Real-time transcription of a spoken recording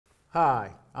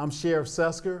Hi, I'm Sheriff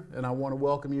Sesker, and I want to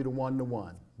welcome you to One to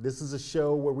One. This is a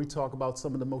show where we talk about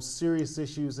some of the most serious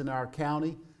issues in our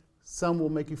county. Some will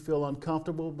make you feel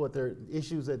uncomfortable, but they're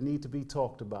issues that need to be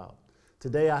talked about.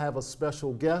 Today I have a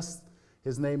special guest.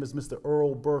 His name is Mr.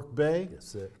 Earl Burke Bay. Yes,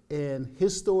 sir. And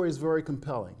his story is very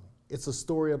compelling. It's a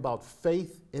story about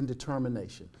faith and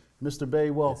determination. Mr. Bay,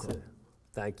 welcome. Yes, sir.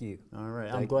 Thank you. All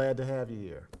right, I'm glad to have you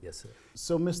here. Yes, sir.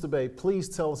 So, Mr. Bay, please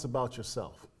tell us about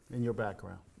yourself and your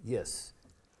background. Yes.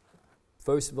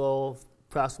 First of all,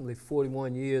 approximately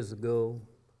 41 years ago,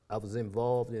 I was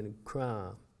involved in a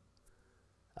crime.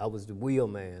 I was the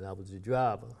wheelman, I was the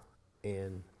driver,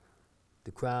 and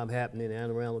the crime happened in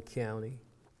Anne Arundel County,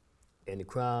 and the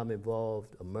crime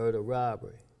involved a murder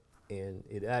robbery, and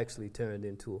it actually turned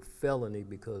into a felony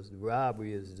because the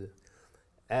robbery is the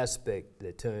aspect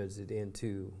that turns it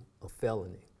into a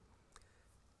felony.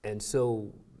 And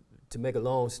so, to make a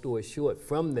long story short,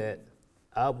 from that,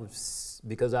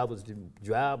 because I was the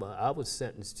driver, I was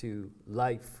sentenced to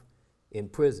life in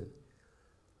prison.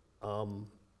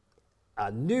 I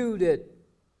knew that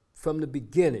from the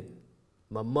beginning,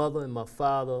 my mother and my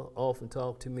father often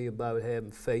talked to me about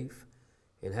having faith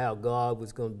and how God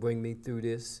was going to bring me through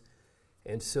this.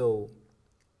 And so,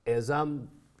 as I'm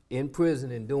in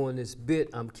prison and doing this bit,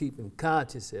 I'm keeping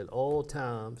conscious at all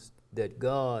times that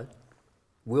God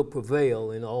will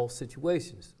prevail in all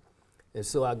situations. And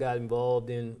so I got involved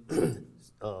in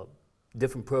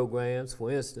different programs. For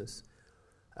instance,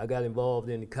 I got involved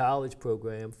in the college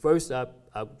program. First, I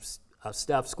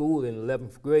stopped school in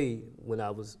 11th grade when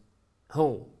I was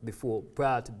home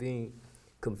prior to being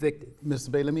convicted.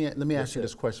 Mr. Bay, let me ask you sir.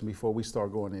 this question before we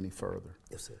start going any further.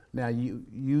 Yes, sir. Now,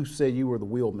 you said you were the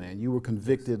wheelman. You were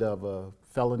convicted of a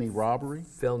felony robbery?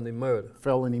 Felony murder.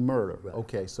 Felony murder. Right.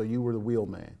 Okay, so you were the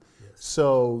wheelman. Yes.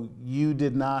 So you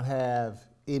did not have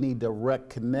any direct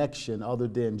connection other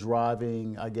than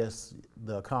driving, I guess,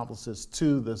 the accomplices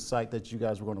to the site that you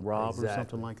guys were going to rob or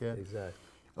something like that? Exactly.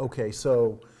 Okay,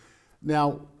 so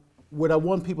now what I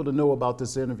want people to know about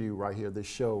this interview right here, this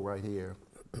show right here,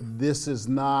 this is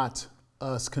not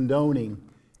us condoning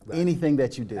anything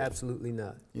that you did. Absolutely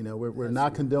not. You know, we're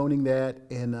not condoning that,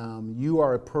 and you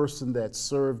are a person that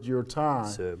served your time.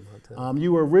 Served my time.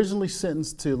 You were originally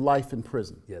sentenced to life in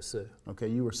prison. Yes, sir. Okay,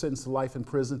 you were sentenced to life in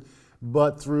prison,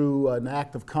 but through an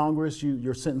act of Congress,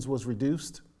 your sentence was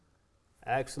reduced?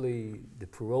 Actually, the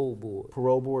parole board.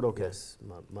 Parole board, okay. Yes,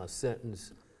 my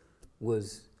sentence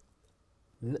was,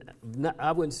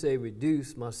 I wouldn't say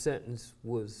reduced, my sentence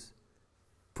was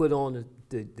put on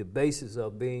the basis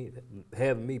of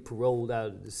having me paroled out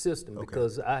of the system, Okay.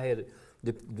 because I had,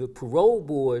 the parole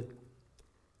board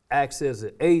acts as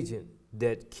an agent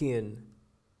that can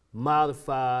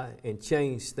modify and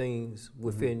change things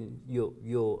within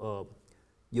your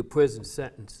prison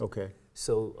sentence. Okay.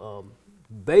 So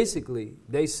basically,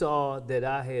 they saw that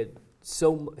I had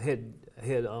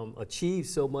achieved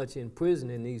so much in prison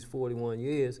in these 41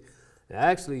 years. And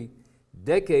actually,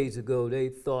 decades ago, they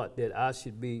thought that I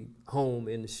should be home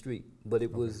in the street, but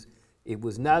it was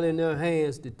not in their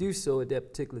hands to do so at that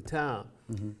particular time.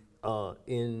 Mm-hmm.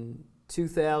 In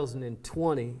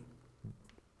 2020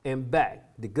 and back,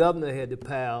 the governor had the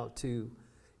power to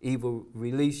either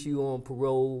release you on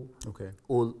parole, okay,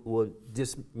 or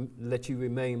just let you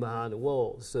remain behind the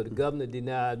walls. So the governor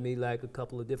denied me like a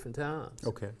couple of different times.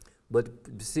 Okay. But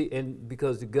see, and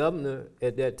because the governor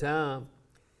at that time,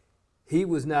 he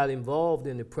was not involved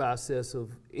in the process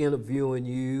of interviewing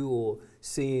you or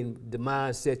seeing the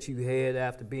mindset you had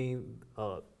after being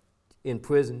in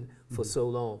prison for so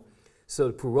long. So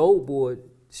the parole board,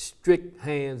 strict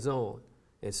hands-on.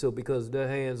 And so because of their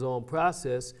hands-on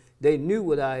process, they knew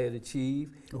what I had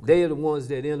achieved. Okay. They are the ones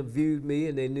that interviewed me,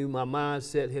 and they knew my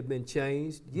mindset had been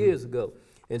changed years ago.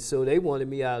 And so they wanted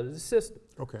me out of the system.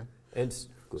 Okay. And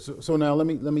so now let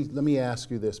me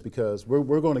ask you this, because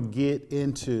we're going to get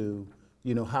into,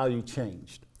 you know, how you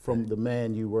changed from the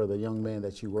man you were, the young man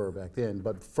that you were back then.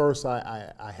 But first,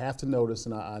 I have to notice,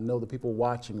 and I know the people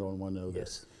watching are going to want to know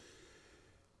this.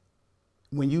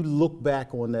 When you look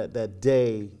back on that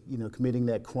day, you know, committing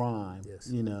that crime,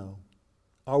 you know,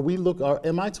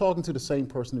 am I talking to the same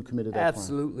person who committed that crime?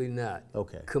 Absolutely not.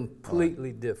 Okay.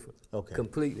 Completely different. Okay.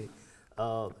 Completely.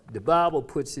 The Bible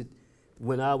puts it,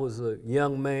 when I was a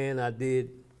young man, I did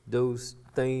those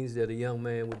things that a young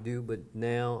man would do, but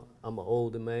now I'm an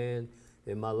older man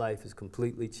and my life is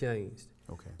completely changed.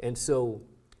 Okay. And so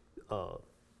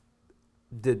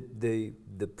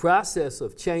the process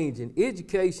of changing,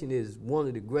 education is one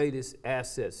of the greatest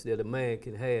assets that a man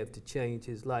can have to change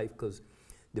his life, because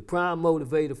the prime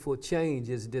motivator for change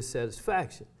is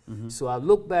dissatisfaction. Mm-hmm. So I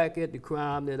look back at the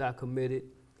crime that I committed.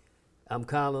 I'm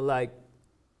kind of like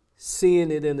seeing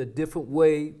it in a different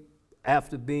way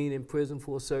after being in prison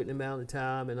for a certain amount of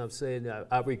time, and I'm saying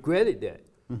I regretted that.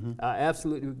 I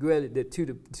absolutely regretted that to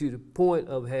the point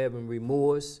of having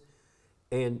remorse,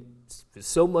 and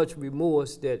so much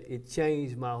remorse that it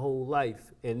changed my whole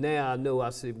life. And now I know, I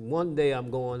said, one day I'm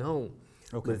going home.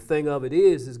 Okay. But the thing of it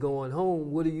is going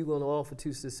home, what are you going to offer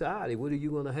to society? What are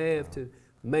you going to have to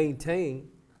maintain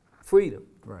freedom?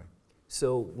 Right.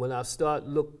 So when I start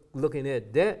looking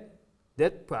at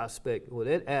that prospect or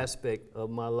that aspect of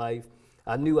my life,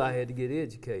 I knew I had to get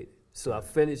educated. So I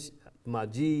finished my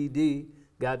GED,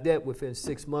 got that within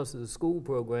 6 months of the school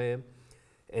program.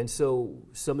 And so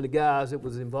some of the guys that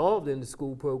was involved in the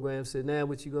school program said, now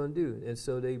what you gonna do? And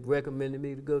so they recommended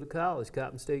me to go to college,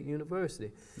 Coppin State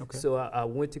University. Okay. So I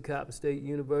went to Coppin State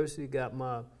University, got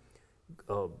my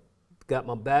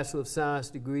Bachelor of Science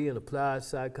degree in Applied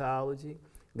Psychology,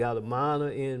 got a minor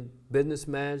in Business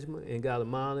Management, and got a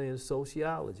minor in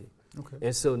Sociology. Okay.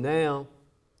 And so now,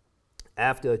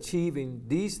 after achieving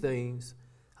these things,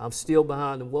 I'm still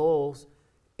behind the walls,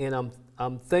 and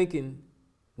I'm thinking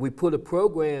we put a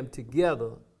program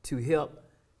together to help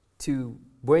to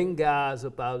bring guys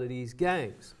up out of these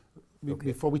gangs. Okay.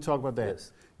 Before we talk about that,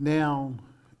 yes. Now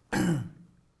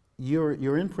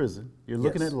you're in prison. You're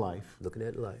looking at life. Looking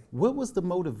at life. What was the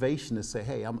motivation to say,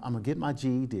 hey, I'm gonna get my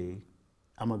GED.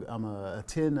 I'm gonna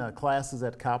attend classes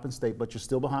at Coppin State, but you're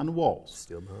still behind the walls.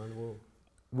 Still behind the walls.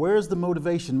 Where's the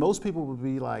motivation? Most people would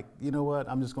be like, you know what,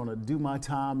 I'm just going to do my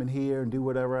time in here and do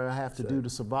whatever I have to do to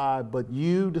survive. But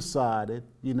you decided,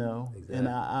 you know, and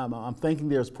I'm thinking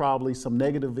there's probably some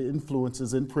negative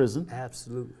influences in prison.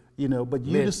 Absolutely. You know, but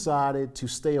you decided to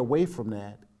stay away from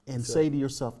that and say to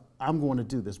yourself, I'm going to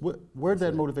do this. Where did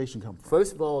that motivation come from?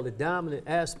 First of all, the dominant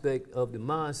aspect of the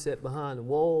mindset behind the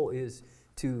wall is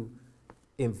to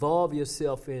involve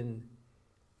yourself in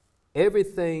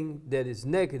everything that is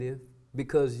negative,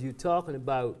 because you're talking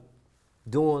about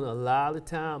doing a lot of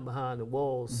time behind the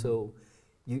walls. So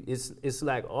it's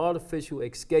like artificial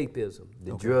escapism,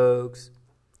 the drugs,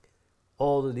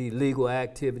 all of the illegal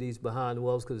activities behind the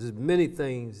walls, because there's many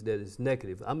things that is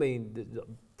negative. I mean,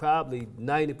 probably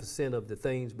 90% of the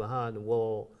things behind the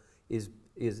wall is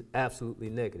absolutely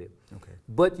negative. Okay.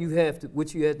 But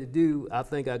what you had to do, I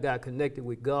think I got connected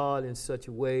with God in such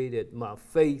a way that my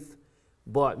faith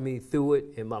brought me through it,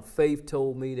 and my faith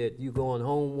told me that you're going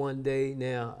home one day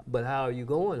now, but how are you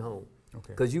going home?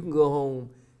 Because you can go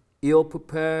home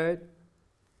ill-prepared,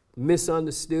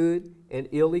 misunderstood, and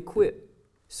ill-equipped.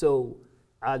 So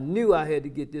I knew I had to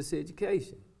get this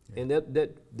education, and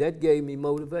that gave me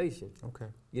motivation. Okay.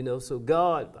 You know, so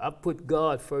I put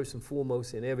God first and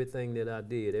foremost in everything that I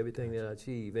did, everything that I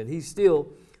achieved, and He's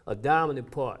still a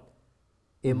dominant part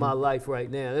in my life right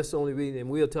now. That's the only reason, and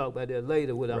we'll talk about that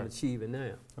later, what I'm achieving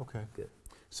now. Okay. Good.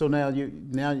 So now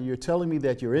you're telling me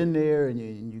that you're in there and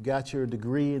you got your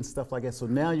degree and stuff like that. So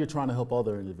now you're trying to help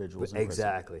other individuals.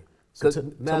 Exactly. So tell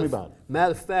me about it.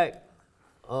 Matter of fact,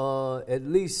 at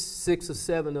least 6 or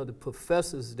 7 of the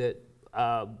professors that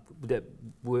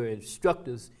were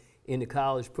instructors in the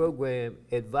college program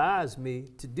advised me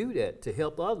to do that, to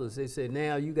help others. They said,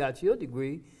 now you got your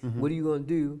degree, what are you going to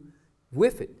do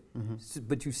with it?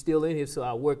 But you're still in here. So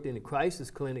I worked in the crisis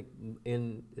clinic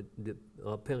in the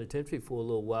penitentiary for a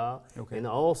little while, and I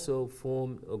also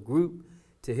formed a group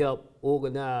to help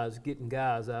organize getting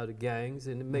guys out of gangs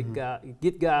and to make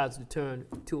get guys to turn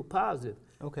to a positive.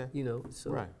 Okay. You know.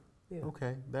 So. Right. Yeah.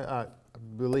 Okay.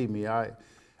 Believe me, I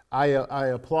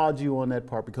applaud you on that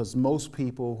part, because most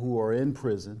people who are in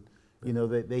prison, you know,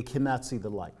 they cannot see the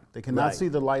light. They cannot see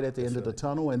the light at the end of the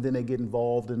tunnel, and then they get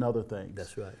involved in other things.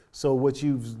 That's right. So what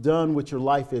you've done with your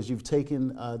life is you've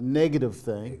taken a negative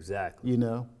thing. Exactly. You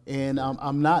know, and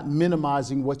I'm not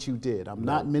minimizing what you did. I'm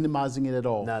not minimizing it at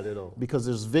all. Not at all. Because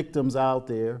there's victims out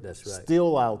there,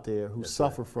 still out there, who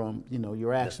suffer from, you know,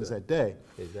 your actions that day.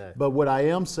 Exactly. But what I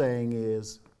am saying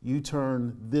is, you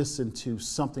turn this into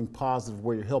something positive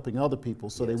where you're helping other people,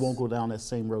 so they won't go down that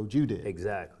same road you did.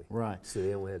 Exactly. Right. So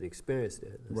they don't have to experience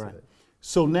that. Right.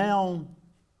 So now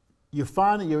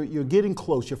you're getting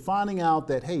close. You're finding out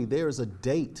that, hey, there's a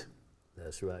date.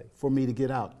 That's right. For me to get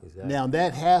out. Exactly. Now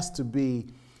that has to be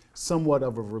somewhat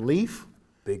of a relief.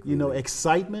 Big relief. You know,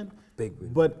 excitement. Big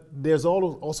relief. But there's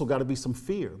also got to be some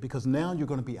fear, because now you're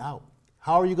going to be out.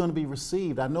 How are you going to be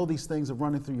received? I know these things are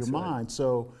running through your mind.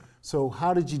 So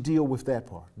how did you deal with that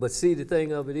part? But see, the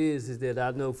thing of it is that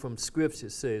I know from Scripture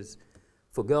says,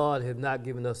 for God have not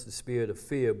given us the spirit of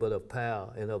fear, but of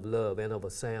power and of love and of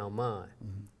a sound mind.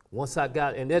 Once I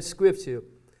got, and that Scripture,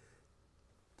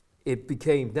 it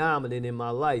became dominant in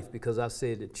my life because I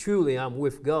said that truly I'm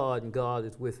with God and God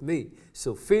is with me.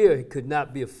 So fear could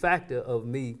not be a factor of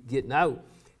me getting out.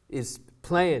 It's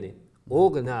planning,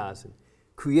 organizing,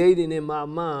 creating in my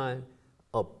mind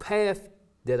a path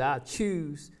that I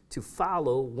choose to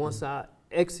follow once I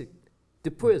exit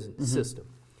the prison system.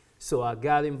 So I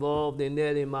got involved in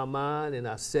that in my mind, and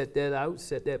I set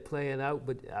that plan out.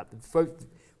 But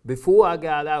before I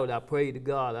got out, I prayed to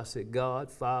God. I said, God,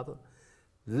 Father,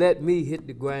 let me hit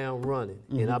the ground running.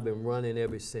 And I've been running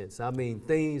ever since. I mean,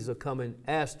 things are coming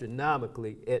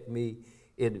astronomically at me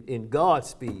in God's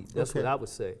speed. That's what I would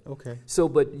say. Okay. So,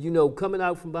 but you know, coming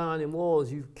out from behind them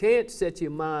walls, you can't set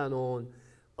your mind on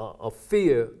a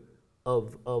fear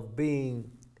of being,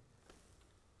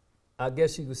 I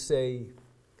guess you could say,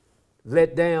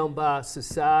 let down by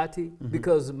society,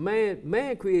 because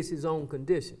man creates his own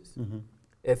conditions.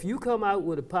 If you come out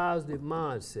with a positive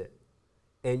mindset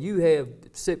and you have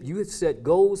set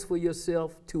goals for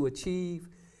yourself to achieve,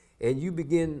 and you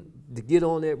begin to get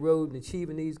on that road and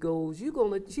achieving these goals, you're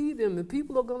going to achieve them, and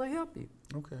people are going to help you.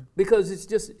 Okay. Because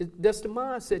that's the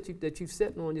mindset that you've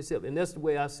set on yourself, and that's the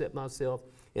way I set myself.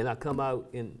 And I come out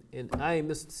and I ain't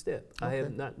missed a step. I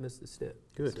have not missed a step.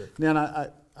 Good. So.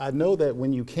 Now I know that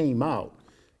when you came out,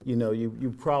 you know,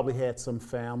 you probably had some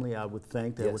family, I would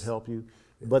think, that would help you.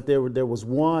 Yes. But there was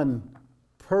one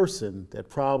person that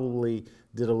probably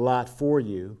did a lot for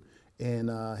you, and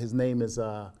his name is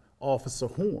Officer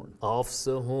Horn.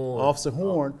 Officer Horn. Officer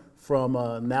Horn from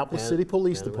Annapolis City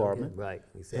Police Department. Right,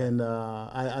 exactly. And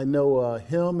I know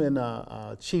him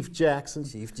and Chief Jackson.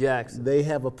 Chief Jackson. They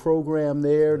have a program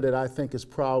there that I think is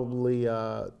probably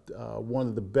one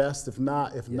of the best, if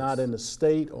not in the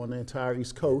state, on the entire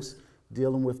East Coast,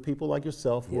 dealing with people like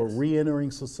yourself who are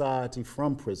re-entering society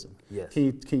from prison. Yes.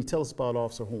 Can you tell us about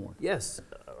Officer Horn? Yes.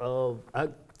 I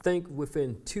think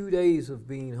within 2 days of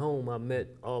being home, I met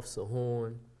Officer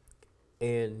Horn,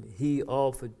 and he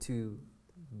offered to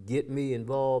get me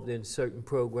involved in certain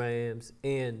programs,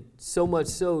 and so much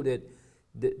so that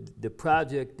the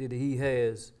project that he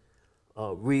has,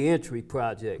 re-entry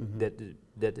project that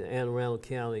the Anne Arundel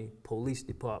County Police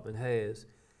Department has,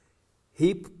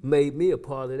 he made me a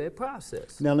part of that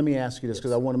process. Now let me ask you this,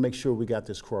 because I want to make sure we got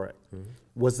this correct.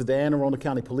 Was it the Anne Arundel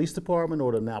County Police Department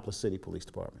or the Annapolis City Police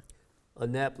Department?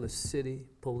 Annapolis City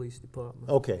Police Department.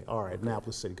 Okay, all right,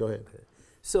 Annapolis City, go ahead. Okay.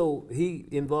 So he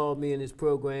involved me in his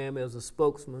program as a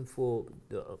spokesman for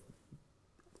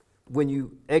when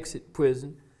you exit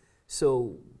prison.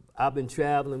 So I've been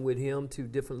traveling with him to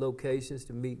different locations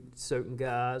to meet certain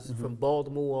guys from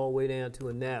Baltimore all the way down to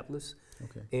Annapolis.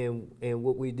 Okay. And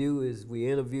what we do is we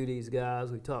interview these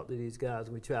guys, we talk to these guys,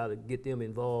 and we try to get them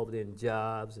involved in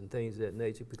jobs and things of that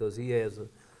nature, because he has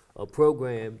a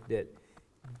program that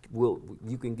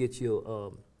you can get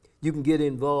your you can get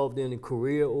involved in a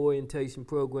career orientation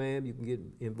program. You can get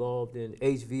involved in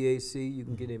HVAC. You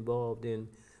can get involved in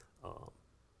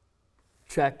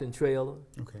tractor and trailer.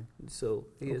 Okay. So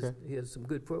he has some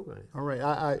good programs. All right.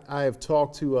 I have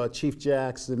talked to Chief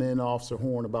Jackson and Officer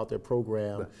Horn about their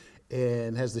program. Right.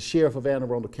 And as the sheriff of Anne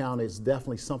Arundel County, it's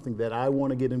definitely something that I want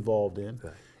to get involved in.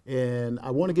 Right. And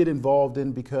I want to get involved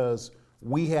in because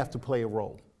we have to play a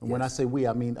role. And when I say we,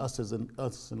 I mean us as in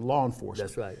law enforcement.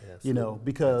 That's right. Absolutely. You know,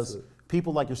 because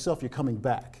people like yourself, you're coming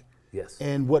back. Yes.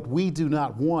 And what we do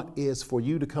not want is for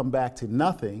you to come back to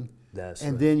nothing. That's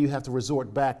and then you have to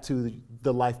resort back to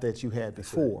the life that you had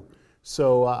before. Right.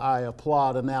 So I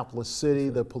applaud Annapolis City,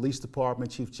 the police department,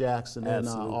 Chief Jackson, and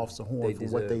Officer Horn for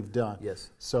what they've done.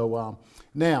 Yes. So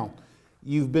now,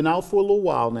 you've been out for a little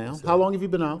while now. How long have you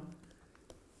been out?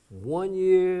 1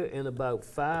 year and about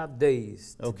 5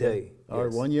 days today. Okay. All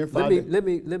right, 1 year and 5 days.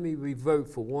 Let me revert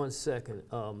for 1 second.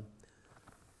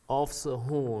 Officer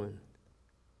Horn,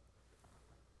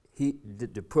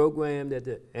 the program that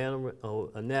the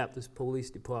Annapolis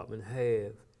Police Department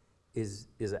have is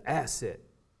an asset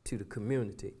to the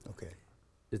community. Okay.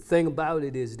 The thing about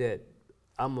it is that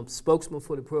I'm a spokesman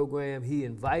for the program. He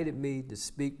invited me to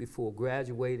speak before a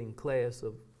graduating class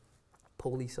of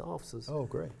police officers. Oh,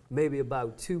 great. Maybe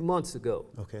about 2 months ago.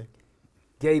 Okay.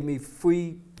 Gave me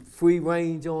free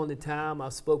range on the time. I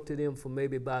spoke to them for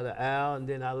maybe about an hour, and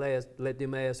then I let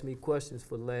them ask me questions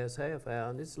for the last half hour.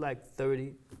 And it's like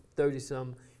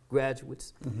 30-some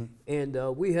graduates.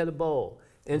 And we had a ball.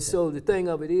 And so the thing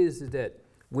of it is that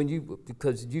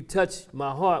because you touched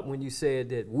my heart when you said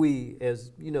that we,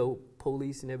 as you know,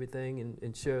 police and everything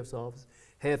and sheriff's office,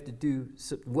 have to do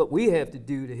what we have to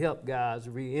do to help guys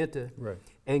re-enter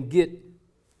and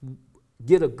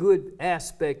get a good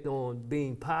aspect on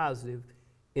being positive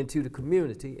into the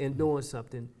community and doing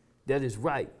something that is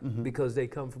right, because they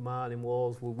come from behind them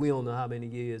walls where we don't know how many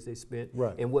years they spent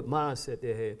and what mindset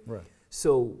they had. Right.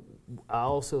 So I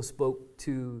also spoke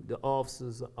to the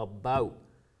officers about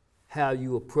how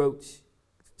you approach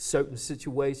certain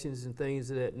situations and things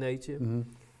of that nature.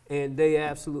 And they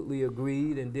absolutely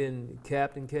agreed, and then the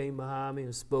captain came behind me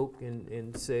and spoke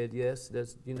and said, yes,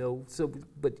 that's, you know, so,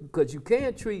 but because you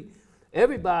can't treat,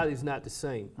 everybody's not the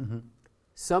same.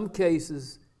 Some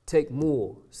cases take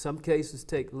more, some cases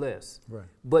take less. Right.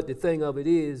 But the thing of it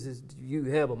is you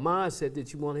have a mindset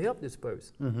that you want to help this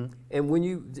person. And when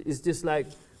you, it's just like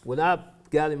when I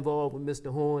got involved with Mr.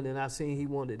 Horn and I seen he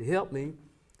wanted to help me,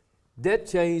 that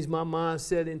changed my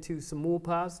mindset into some more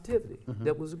positivity.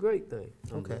 That was a great thing.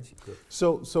 Okay.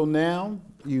 So now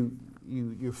you're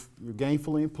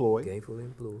gainfully employed. Gainfully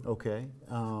employed. Okay.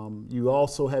 You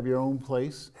also have your own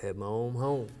place. Had my own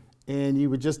home. And you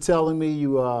were just telling me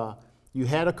you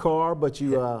had a car, but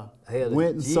you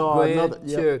went and Jeep saw Grand another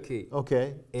Cherokee.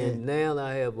 Okay. And now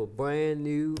I have a brand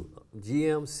new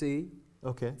GMC.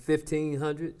 Okay.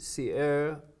 1500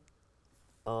 Sierra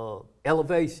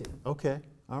Elevation. Okay.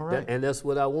 All right. And that's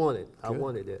what I wanted. Good. I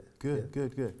wanted that. Good,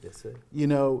 good. Yes, sir. You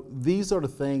know, these are the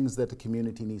things that the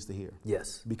community needs to hear.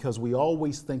 Yes. Because we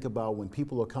always think about when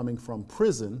people are coming from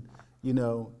prison, you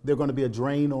know, they're going to be a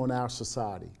drain on our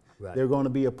society. Right. They're going to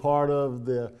be a part of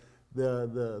the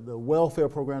welfare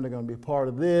program. They're going to be a part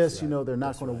of this. Right. You know, they're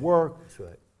not going to right. work. That's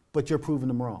right. But you're proving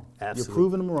them wrong. Absolutely. You're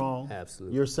proving them wrong.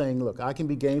 Absolutely. You're saying, look, I can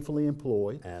be gainfully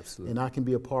employed. Absolutely. And I can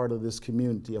be a part of this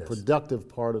community, a productive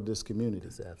part of this community.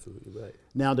 That's absolutely right.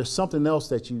 Now, there's something else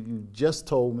that you just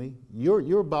told me.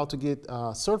 You're about to get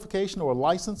certification or a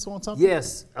license on something?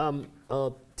 Yes. I'm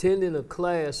attending a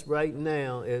class right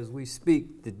now as we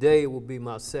speak. Today will be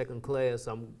my second class.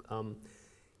 I'm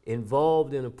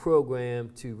involved in a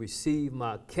program to receive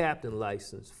my captain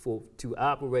license to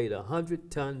operate a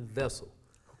 100-ton vessel.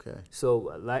 Okay.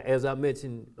 So, like, as I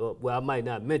mentioned, well, I might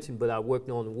not mention, but I worked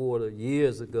on the water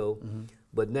years ago.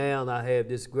 But now I have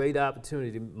this great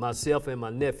opportunity, myself and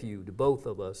my nephew, the both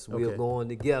of us, we're going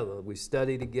together. We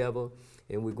study together,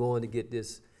 and we're going to get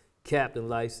this captain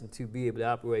license to be able to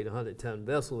operate a 100-ton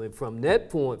vessel. And from that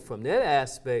point, from that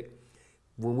aspect,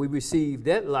 when we receive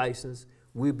that license,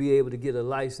 we'll be able to get a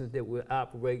license that will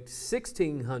operate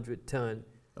 1,600-ton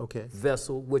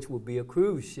vessel, which will be a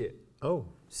cruise ship. Oh.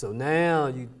 So now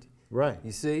you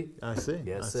see? I see.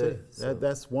 Yes, I sir. see. So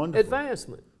that's wonderful.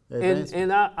 Advancement.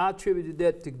 And I attributed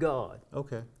that to God.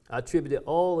 Okay. I attributed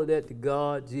all of that to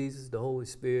God, Jesus, the Holy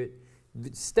Spirit.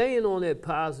 Staying on that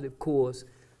positive course,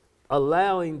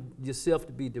 allowing yourself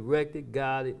to be directed,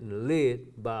 guided, and led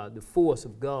by the force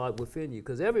of God within you.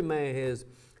 Because every man has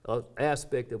an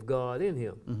aspect of God in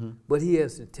him, but he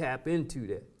has to tap into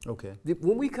that. Okay.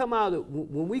 When we come out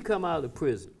of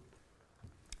prison,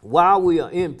 while we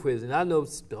are in prison, I know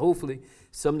hopefully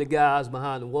some of the guys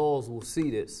behind the walls will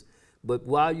see this, but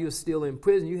while you're still in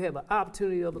prison, you have an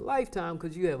opportunity of a lifetime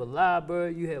because you have a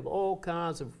library, you have all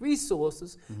kinds of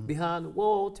resources behind the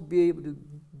wall to be able to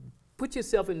put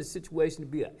yourself in a situation to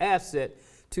be an asset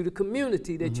to the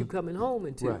community that you're coming home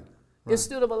into,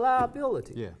 instead of a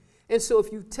liability. Yeah. And so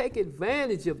if you take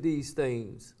advantage of these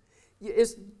things,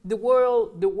 it's the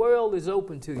world is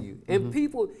open to you. And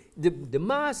people, the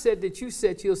mindset that you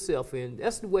set yourself in,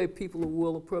 that's the way people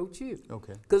will approach you.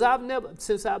 Okay. Because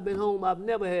since I've been home, I've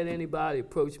never had anybody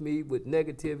approach me with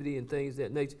negativity and things of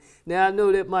that nature. Now I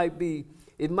know that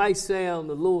it might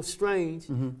sound a little strange,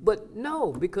 but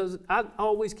no, because I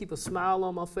always keep a smile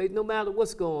on my face no matter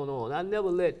what's going on. I never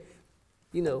let,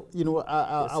 you know. You know what,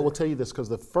 I will tell you this, because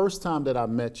the first time that I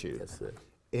met you,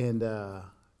 and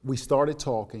we started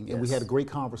talking, and we had a great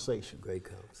conversation. Great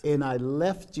conversation. And I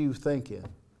left you thinking,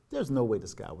 there's no way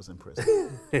this guy was in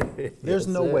prison. There's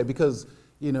no way, because,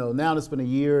 you know, now it's been a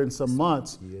year and some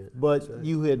months, but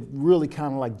you had really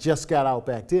kind of like just got out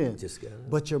back then. Just got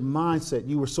out. But your mindset,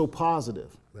 you were so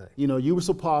positive. Right. You know, you were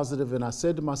so positive, and I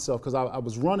said to myself, because I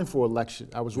was running for election,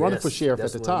 I was running for sheriff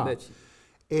at the time,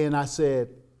 and I said,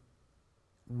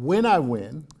 when I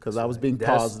win, because I was being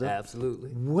positive, absolutely.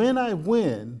 When I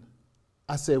win,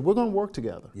 I said, we're going to work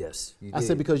together. Yes, you did. I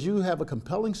said, because you have a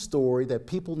compelling story that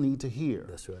people need to hear.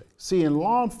 That's right. See, in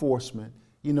law enforcement,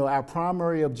 you know, our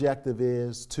primary objective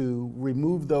is to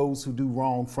remove those who do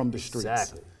wrong from the streets.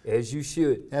 Exactly. As you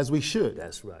should. As we should.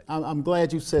 That's right. I'm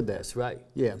glad you said that. That's right.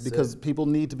 Yeah, because people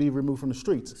need to be removed from the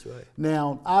streets. That's right.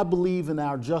 Now, I believe in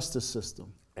our justice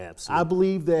system. Absolutely. I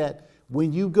believe that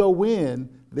when you go in,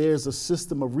 there's a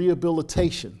system of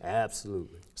rehabilitation.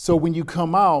 Absolutely. So when you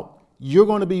come out, you're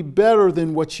going to be better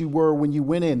than what you were when you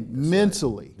went in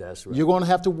mentally. That's right. You're going to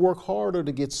have to work harder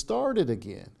to get started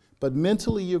again. But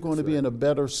mentally, you're going to be right. in a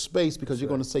better space because That's you're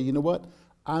going right. to say, you know what,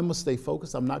 I'm going to stay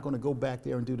focused. I'm not going to go back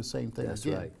there and do the same thing That's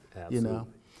again. right. You Absolutely.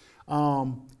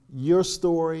 know, your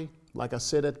story, like I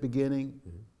said at the beginning,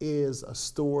 Mm-hmm. is a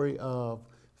story of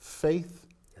faith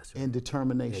That's right. and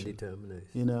determination. And determination.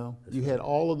 You know, That's you right. had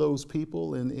all of those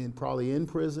people in probably in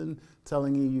prison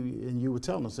telling you, and you were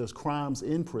telling us there's crimes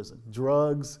in prison,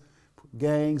 drugs,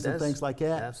 gangs, and That's- things like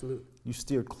that. Absolutely. You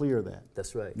steered clear of that.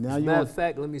 That's right. Now As a you matter want- of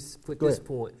fact, let me put Go this ahead.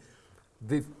 point.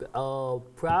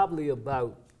 Probably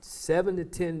about 7 to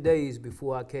 10 days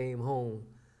before I came home,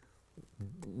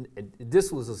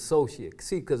 this was associate.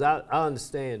 See, because I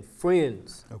understand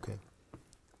friends. Okay.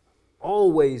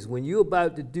 Always, when you're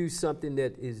about to do something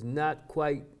that is not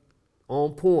quite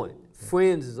on point,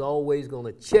 friends is always going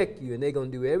to check you, and they're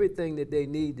going to do everything that they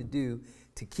need to do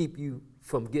to keep you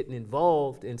from getting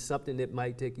involved in something that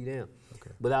might take you down.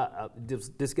 Okay. But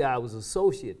this guy was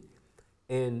associate,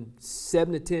 and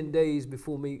 7 to 10 days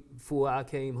before I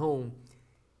came home,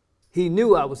 he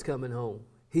knew I was coming home.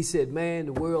 He said, "Man,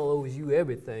 the world owes you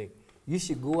everything. You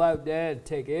should go out there and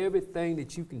take everything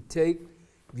that you can take,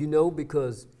 you know,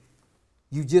 because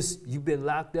you've been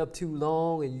locked up too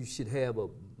long, and you should have a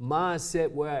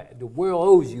mindset where the world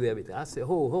owes you everything." I said,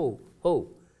 ho.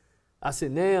 I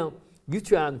said, now you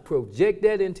trying to project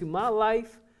that into my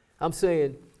life? I'm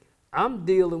saying, I'm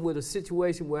dealing with a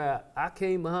situation where I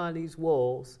came behind these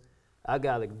walls, I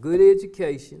got a good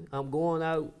education, I'm going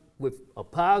out with a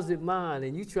positive mind,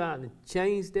 and you trying to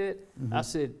change that? Mm-hmm. I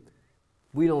said,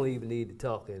 we don't even need to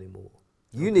talk anymore.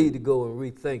 You need to go and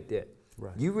rethink that.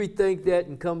 Right. You rethink that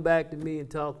and come back to me and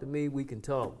talk to me, we can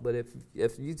talk. But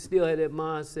if you still have that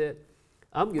mindset,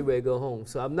 I'm getting ready to go home.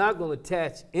 So I'm not going to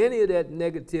attach any of that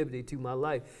negativity to my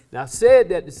life. Now, I said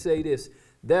that to say this.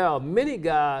 There are many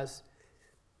guys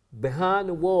behind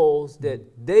the walls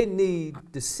that they need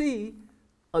to see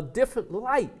a different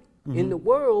light in the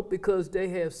world because they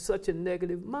have such a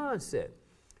negative mindset.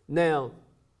 Now,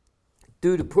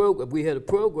 through the program, we had a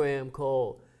program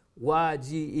called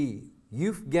YGE,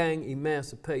 Youth Gang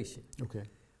Emancipation. Okay.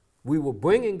 We were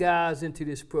bringing guys into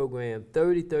this program,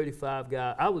 30, 35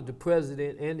 guys. I was the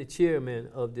president and the chairman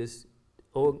of this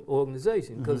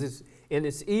organization because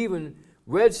it's even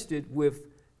registered with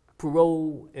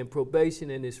parole and probation,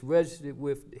 and it's registered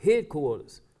with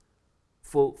headquarters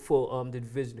for the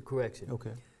Division of Correction.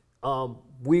 Okay.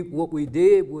 What we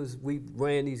did was we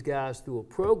ran these guys through a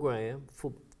program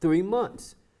for 3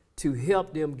 months to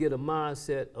help them get a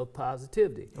mindset of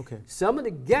positivity. Okay. Some of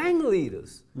the gang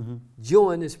leaders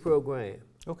joined this program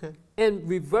Okay. and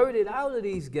reverted out of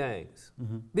these gangs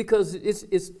because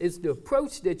it's the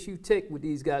approach that you take with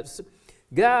these guys.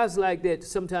 Guys like that,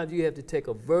 sometimes you have to take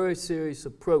a very serious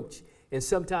approach, and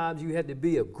sometimes you have to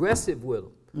be aggressive with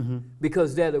them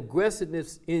because that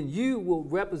aggressiveness in you will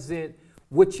represent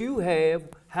what you have,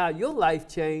 how your life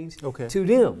changed to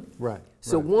them. Right.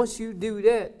 So right. once you do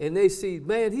that and they see,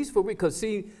 man, he's for real, because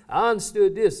see, I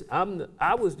understood this.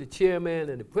 I was the chairman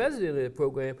and the president of the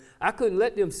program. I couldn't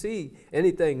let them see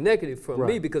anything negative from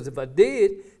me, because if I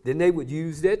did, then they would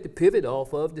use that to pivot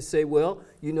off of to say, well,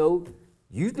 you know,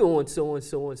 you doing so and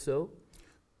so and so.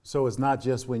 So it's not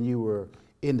just when you were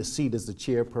in the seat as the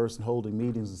chairperson holding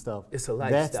meetings and stuff. It's a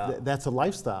lifestyle. That's a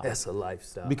lifestyle. That's a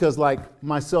lifestyle. Because like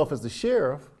myself as the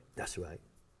sheriff, That's right.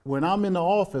 when I'm in the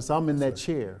office, I'm in that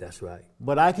chair. That's right.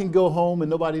 But I can go home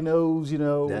and nobody knows, you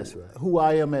know, That's right. who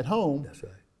I am at home. That's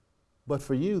right. But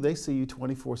for you, they see you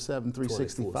 24/7,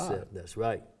 365. 24/7. That's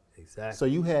right. Exactly. So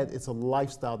it's a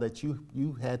lifestyle that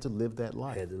you had to live that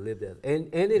life. I had to live that.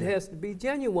 And it has to be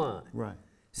genuine. Right.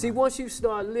 See, once you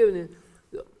start living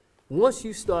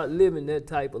that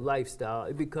type of lifestyle,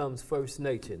 it becomes first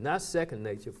nature, not second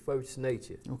nature, first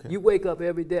nature. Okay. You wake up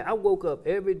every day. I woke up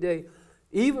every day,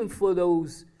 even for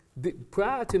those,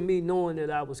 prior to me knowing that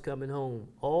I was coming home,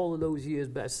 all of those years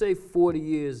back, say 40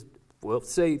 years, well,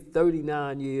 say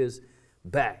 39 years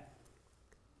back.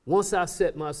 Once I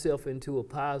set myself into a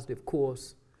positive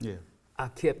course, I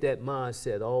kept that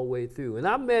mindset all the way through. And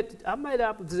I met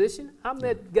opposition. I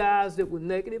met guys that were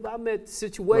negative. I met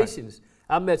situations.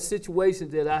 I met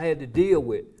situations that I had to deal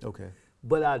with. Okay.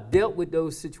 But I dealt with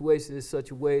those situations in such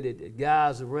a way that the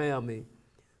guys around me,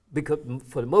 because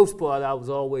for the most part I was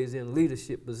always in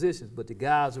leadership positions, but the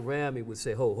guys around me would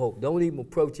say, ho, don't even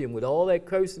approach him with all that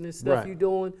cursing and stuff you're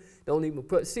doing. Don't even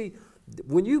approach. See,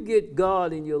 when you get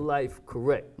God in your life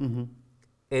correct,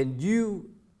 and you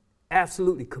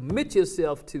absolutely commit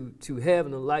yourself to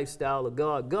having a lifestyle of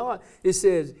God, it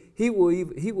says he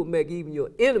will make even your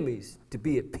enemies to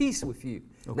be at peace with you.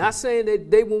 Okay. Not saying that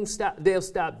they'll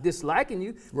stop disliking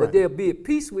you, but they'll be at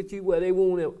peace with you where they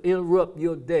won't interrupt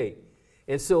your day.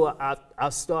 And so I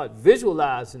start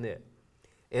visualizing that.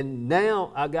 And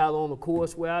now I got on a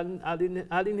course where I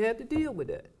didn't have to deal with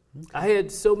that. Okay. I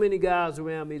had so many guys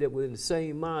around me that were in the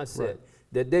same mindset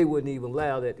that they wouldn't even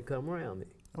allow that to come around me.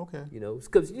 Okay. You know,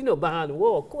 because, you know, behind the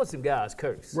wall, of course, them guys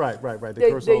curse. Right. They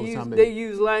curse all the time. They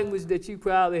use language that you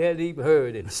probably hadn't even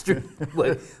heard in the street.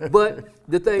 but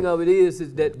the thing of it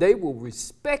is that they will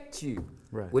respect you.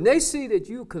 Right. When they see that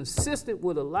you're consistent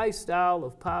with a lifestyle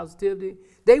of positivity,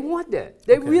 they want that.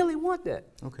 They really want that.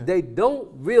 Okay. They don't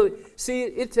really. See,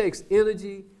 it takes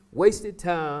energy, wasted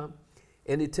time,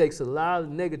 and it takes a lot of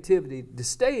negativity to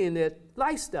stay in that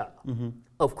lifestyle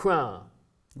of crime,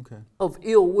 of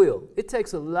ill will. It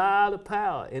takes a lot of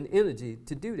power and energy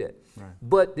to do that. Right.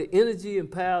 But the energy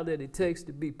and power that it takes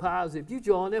to be positive, you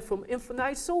draw that from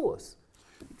infinite source.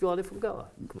 You draw it from God.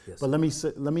 Yes. But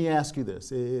let me ask you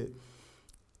this.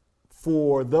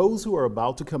 For those who are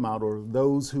about to come out or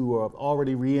those who have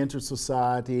already re-entered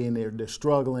society and they're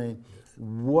struggling,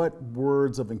 what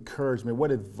words of encouragement,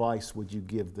 what advice would you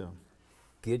give them?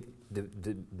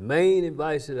 The main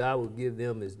advice that I would give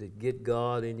them is to get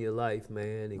God in your life,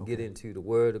 man, and get into the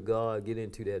Word of God, get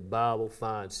into that Bible,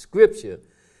 find scripture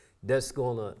that's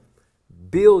going to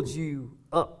build you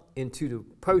up into the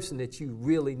person that you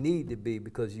really need to be,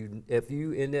 because if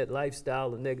you in that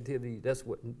lifestyle of negativity, that's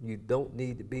what you don't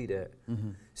need to be there.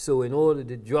 So in order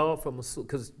to draw from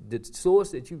because the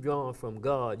source that you draw from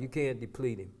God, you can't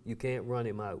deplete him, you can't run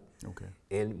him out.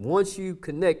 And once you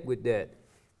connect with that,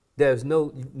 there's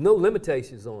no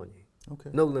limitations on you.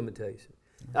 No limitation.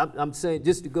 I'm saying,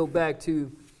 just to go back to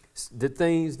the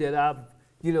things that I've,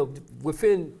 you know,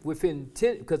 within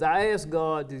 10, because I asked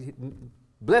God to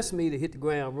bless me to hit the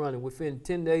ground running. Within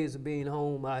 10 days of being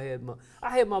home, I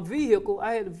had my vehicle.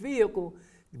 I had a vehicle,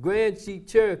 Grand Jeep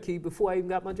Cherokee, before I even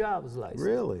got my driver's license.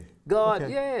 Really? God,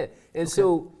 yeah. And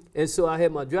so I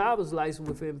had my driver's license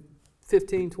within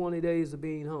 15, 20 days of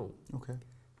being home.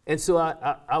 And so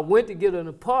I went to get an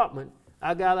apartment.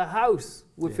 I got a house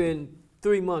within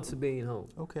 3 months of being home.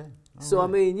 So I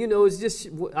mean, you know,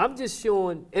 I'm just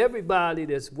showing everybody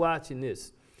that's watching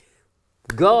this,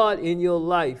 God in your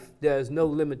life, there's no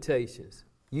limitations.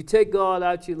 You take God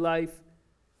out your life,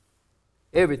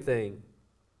 everything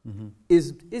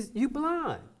is you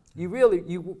blind. You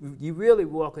really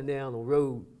walking down the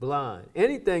road blind.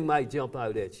 Anything might jump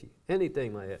out at you.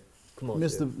 Anything might happen. Come on,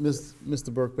 Mr.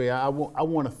 Burkbay, I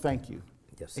want to thank you.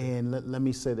 Yes, sir. And let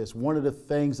me say this. One of the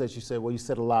things that you said, well, you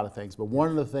said a lot of things, but one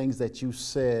of the things that you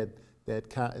said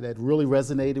that really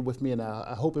resonated with me, and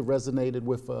I hope it resonated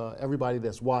with everybody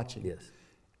that's watching,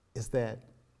 is that,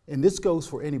 and this goes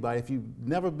for anybody, if you've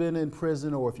never been in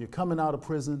prison or if you're coming out of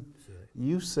prison,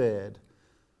 you said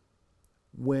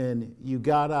when you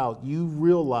got out, you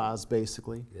realized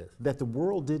basically that the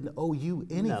world didn't owe you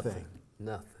anything.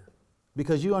 Nothing.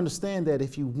 Because you understand that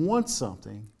if you want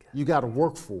something, you got to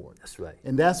work for it. That's right.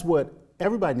 And that's what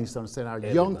everybody needs to understand, our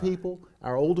young people,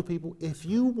 our older people. If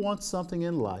you want something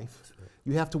in life,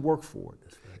 you have to work for it.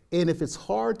 That's right. And if it's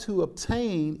hard to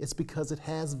obtain, it's because it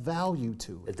has value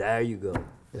to it. There you go.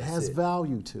 It has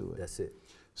value to it. That's it.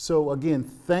 So again,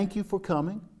 thank you for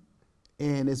coming.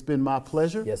 And it's been my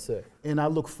pleasure. Yes, sir. And I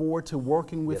look forward to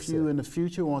working with you in the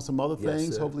future on some other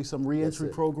things, hopefully some reentry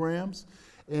programs.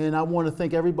 And I want to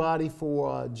thank everybody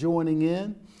for joining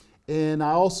in. And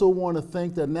I also want to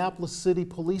thank the Annapolis City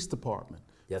Police Department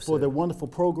for the wonderful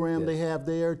program they have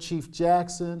there. Chief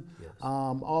Jackson,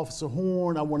 Officer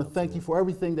Horn, I want to thank you for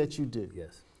everything that you do.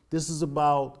 This is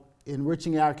about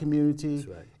enriching our community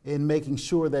and making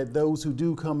sure that those who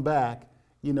do come back,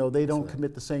 you know, they don't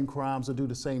commit the same crimes or do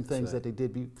the same things that they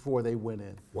did before they went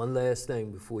in. One last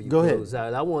thing before you close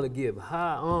out. I want to give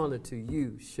high honor to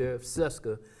you, Sheriff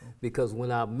Seska, because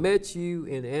when I met you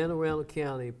in Anne Arundel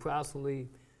County approximately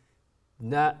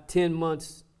 10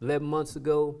 months, 11 months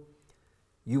ago,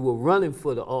 you were running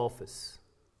for the office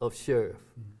of sheriff.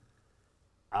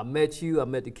 I met you, I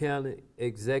met the county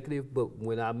executive, but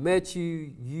when I met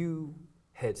you, you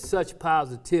had such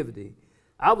positivity.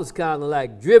 I was kind of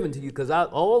like driven to you, because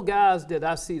all guys that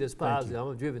I see that's positive,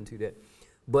 I'm driven to that.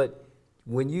 But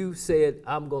when you said,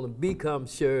 I'm going to become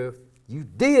sheriff, you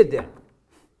did that.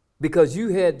 Because you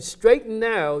had straight and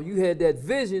narrow, you had that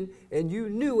vision, and you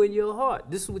knew in your heart,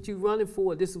 this is what you're running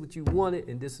for, this is what you wanted,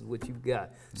 and this is what you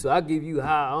got. So I give you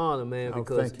high honor, man,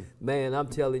 because, man, I'm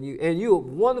telling you, and you're a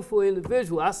wonderful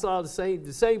individual. I saw the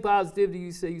same positivity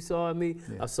you say you saw in me,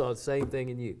 I saw the same thing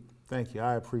in you. Thank you.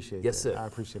 I appreciate it. Yes, sir. I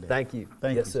appreciate it. Thank you.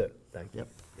 Thank you. Yes, sir. Thank you.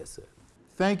 Yes, sir.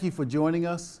 Thank you for joining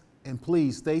us. And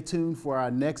please stay tuned for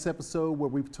our next episode where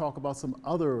we talk about some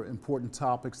other important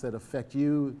topics that affect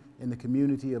you in the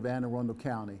community of Anne Arundel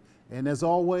County. And as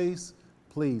always,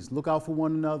 please look out for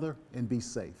one another and be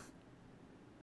safe.